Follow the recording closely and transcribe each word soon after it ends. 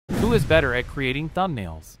Who is better at creating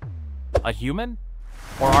thumbnails? A human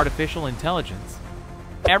or artificial intelligence?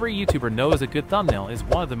 Every YouTuber knows a good thumbnail is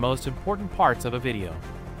one of the most important parts of a video.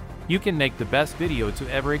 You can make the best video to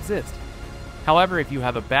ever exist. However, if you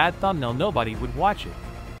have a bad thumbnail, nobody would watch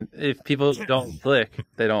it. If people don't click,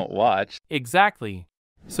 they don't watch. Exactly.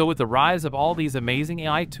 So with the rise of all these amazing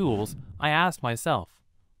AI tools, I asked myself,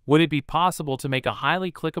 would it be possible to make a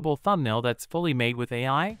highly clickable thumbnail that's fully made with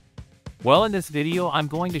AI? Well, in this video, I'm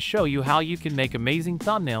going to show you how you can make amazing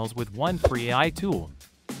thumbnails with one free AI tool.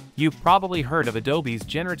 You've probably heard of Adobe's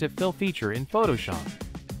generative fill feature in Photoshop.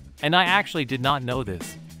 And I actually did not know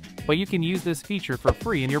this, but you can use this feature for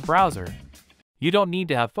free in your browser. You don't need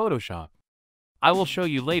to have Photoshop. I will show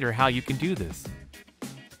you later how you can do this.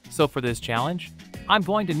 So for this challenge, I'm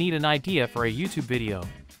going to need an idea for a YouTube video.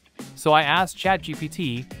 So I asked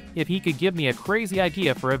ChatGPT if he could give me a crazy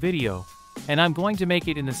idea for a video, and I'm going to make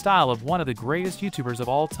it in the style of one of the greatest YouTubers of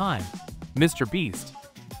all time, Mr. Beast.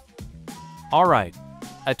 Alright,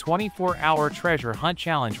 a 24-hour treasure hunt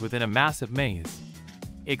challenge within a massive maze.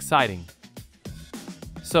 Exciting.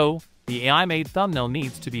 So, the AI-made thumbnail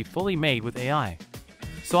needs to be fully made with AI.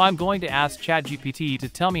 So I'm going to ask ChatGPT to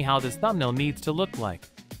tell me how this thumbnail needs to look like.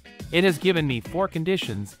 It has given me 4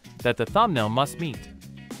 conditions that the thumbnail must meet.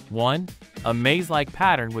 1. A maze-like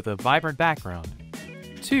pattern with a vibrant background.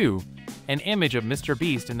 2. An image of Mr.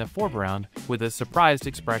 Beast in the foreground with a surprised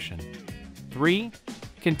expression. 3.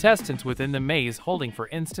 Contestants within the maze holding, for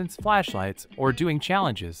instance, flashlights or doing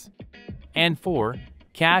challenges. And 4.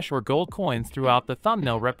 Cash or gold coins throughout the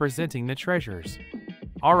thumbnail representing the treasures.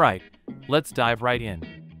 Alright, let's dive right in.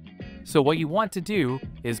 So what you want to do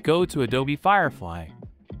is go to Adobe Firefly.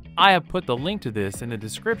 I have put the link to this in the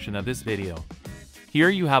description of this video. Here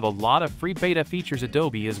you have a lot of free beta features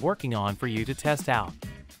Adobe is working on for you to test out.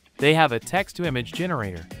 They have a text-to-image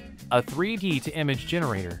generator, a 3D-to-image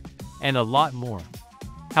generator, and a lot more.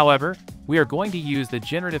 However, we are going to use the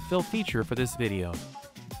generative fill feature for this video.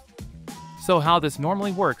 So how this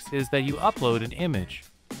normally works is that you upload an image,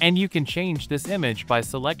 and you can change this image by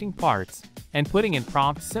selecting parts and putting in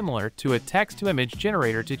prompts similar to a text-to-image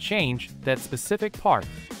generator to change that specific part.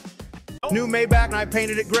 New Maybach and I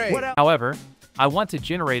painted it gray. However, I want to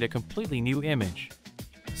generate a completely new image.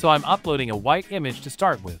 So I'm uploading a white image to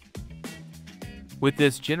start with. With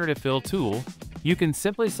this generative fill tool, you can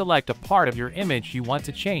simply select a part of your image you want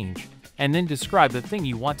to change and then describe the thing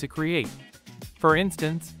you want to create. For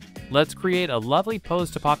instance, let's create a lovely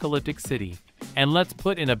post-apocalyptic city, and let's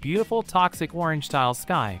put in a beautiful toxic orange-style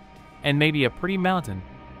sky, and maybe a pretty mountain,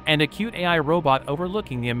 and a cute AI robot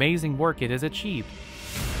overlooking the amazing work it has achieved.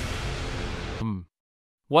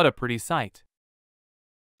 What a pretty sight.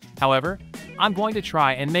 However, I'm going to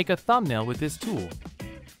try and make a thumbnail with this tool.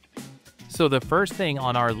 So the first thing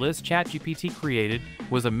on our list ChatGPT created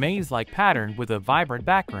was a maze-like pattern with a vibrant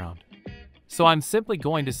background. So I'm simply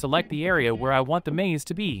going to select the area where I want the maze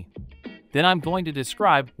to be. Then I'm going to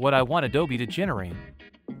describe what I want Adobe to generate.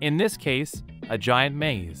 In this case, a giant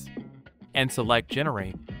maze. And select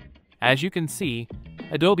Generate. As you can see,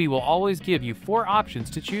 Adobe will always give you 4 options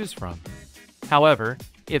to choose from. However,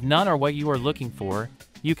 if none are what you are looking for,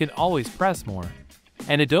 you can always press More,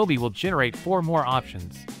 and Adobe will generate 4 more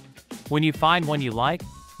options. When you find one you like,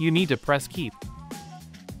 you need to press Keep.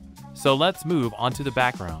 So let's move on to the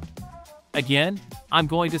background. Again, I'm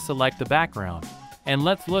going to select the background, and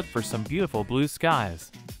let's look for some beautiful blue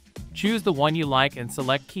skies. Choose the one you like and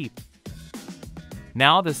select Keep.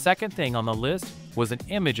 Now the second thing on the list was an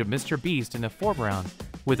image of Mr. Beast in the foreground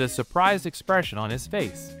with a surprised expression on his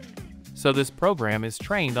face. So this program is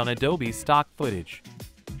trained on Adobe's stock footage.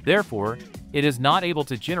 Therefore, it is not able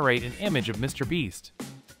to generate an image of Mr. Beast.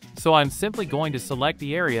 So I'm simply going to select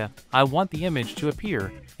the area I want the image to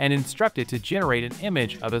appear and instruct it to generate an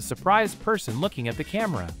image of a surprised person looking at the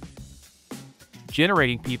camera.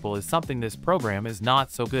 Generating people is something this program is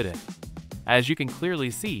not so good at, as you can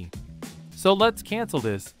clearly see. So let's cancel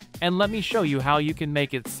this and let me show you how you can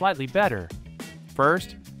make it slightly better.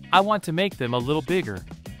 First, I want to make them a little bigger.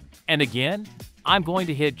 And again, I'm going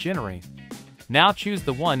to hit Generate. Now choose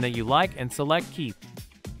the one that you like and select Keep.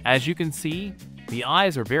 As you can see, the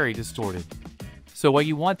eyes are very distorted. So what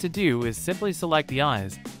you want to do is simply select the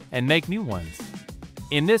eyes and make new ones.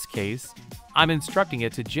 In this case, I'm instructing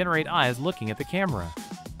it to generate eyes looking at the camera.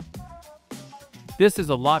 This is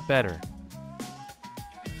a lot better.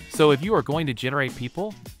 So if you are going to generate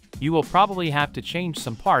people, you will probably have to change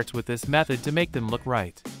some parts with this method to make them look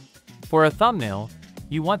right. For a thumbnail,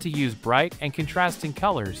 you want to use bright and contrasting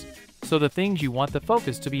colors, so the things you want the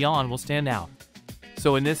focus to be on will stand out.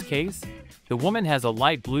 So in this case, the woman has a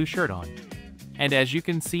light blue shirt on. And as you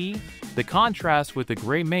can see, The contrast with the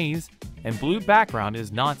gray maze and blue background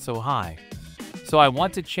is not so high. So I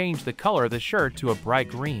want to change the color of the shirt to a bright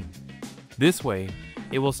green. This way,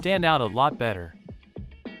 it will stand out a lot better.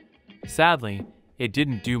 Sadly, it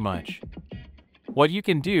didn't do much. What you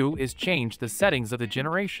can do is change the settings of the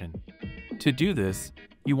generation. To do this,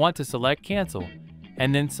 you want to select Cancel,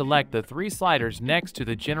 and then select the 3 sliders next to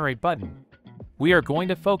the Generate button. We are going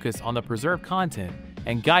to focus on the Preserve Content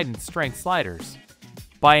and Guidance Strength sliders.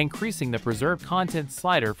 By increasing the Preserve Content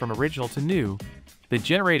slider from Original to New, the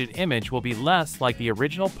generated image will be less like the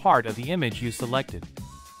original part of the image you selected.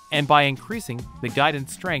 And by increasing the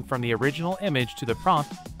Guidance Strength from the original image to the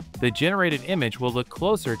prompt, the generated image will look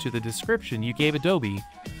closer to the description you gave Adobe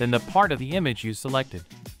than the part of the image you selected.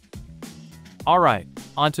 Alright,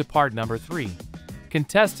 on to part number 3.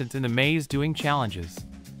 Contestants in the maze doing challenges.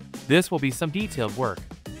 This will be some detailed work,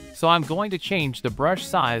 so I'm going to change the brush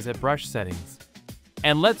size at brush settings.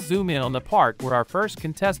 And let's zoom in on the part where our first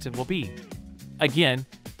contestant will be. Again,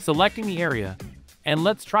 selecting the area, and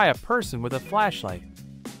let's try a person with a flashlight.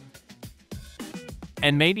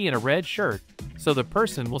 And maybe in a red shirt, so the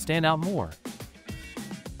person will stand out more.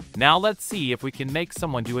 Now let's see if we can make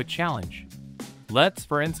someone do a challenge. Let's,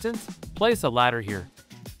 for instance, place a ladder here.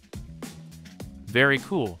 Very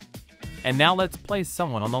cool. And now let's place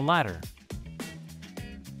someone on the ladder.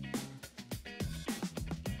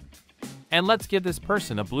 And let's give this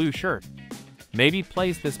person a blue shirt. Maybe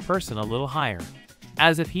place this person a little higher,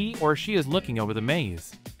 as if he or she is looking over the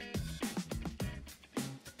maze.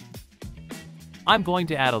 I'm going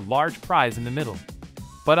to add a large prize in the middle,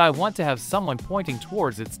 but I want to have someone pointing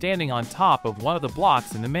towards it standing on top of one of the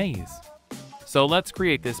blocks in the maze. So let's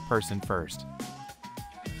create this person first.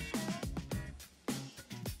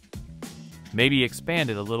 Maybe expand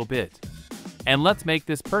it a little bit. And let's make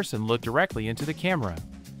this person look directly into the camera.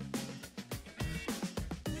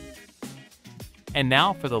 And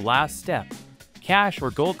now for the last step, cash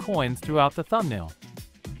or gold coins throughout the thumbnail.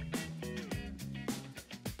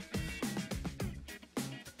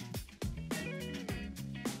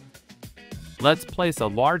 Let's place a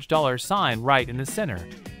large dollar sign right in the center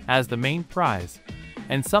as the main prize,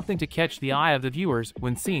 and something to catch the eye of the viewers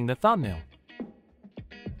when seeing the thumbnail.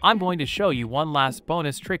 I'm going to show you one last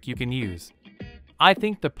bonus trick you can use. I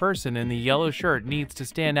think the person in the yellow shirt needs to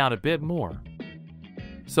stand out a bit more.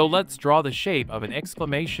 So let's draw the shape of an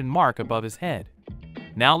exclamation mark above his head.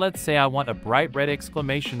 Now let's say I want a bright red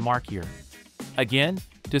exclamation mark here. Again,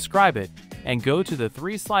 describe it, and go to the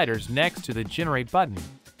 3 sliders next to the Generate button.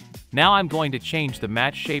 Now I'm going to change the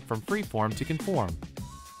match shape from freeform to conform.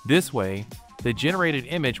 This way, the generated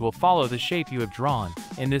image will follow the shape you have drawn,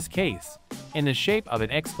 in this case, in the shape of an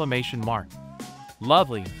exclamation mark.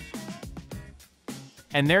 Lovely!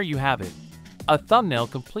 And there you have it, a thumbnail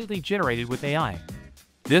completely generated with AI.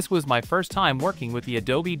 This was my first time working with the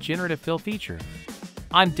Adobe Generative Fill feature.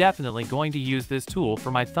 I'm definitely going to use this tool for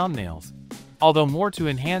my thumbnails, although more to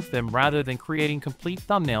enhance them rather than creating complete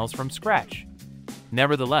thumbnails from scratch.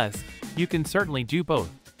 Nevertheless, you can certainly do both.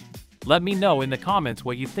 Let me know in the comments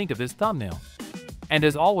what you think of this thumbnail. And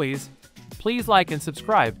as always, please like and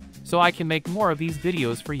subscribe so I can make more of these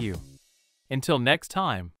videos for you. Until next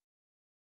time.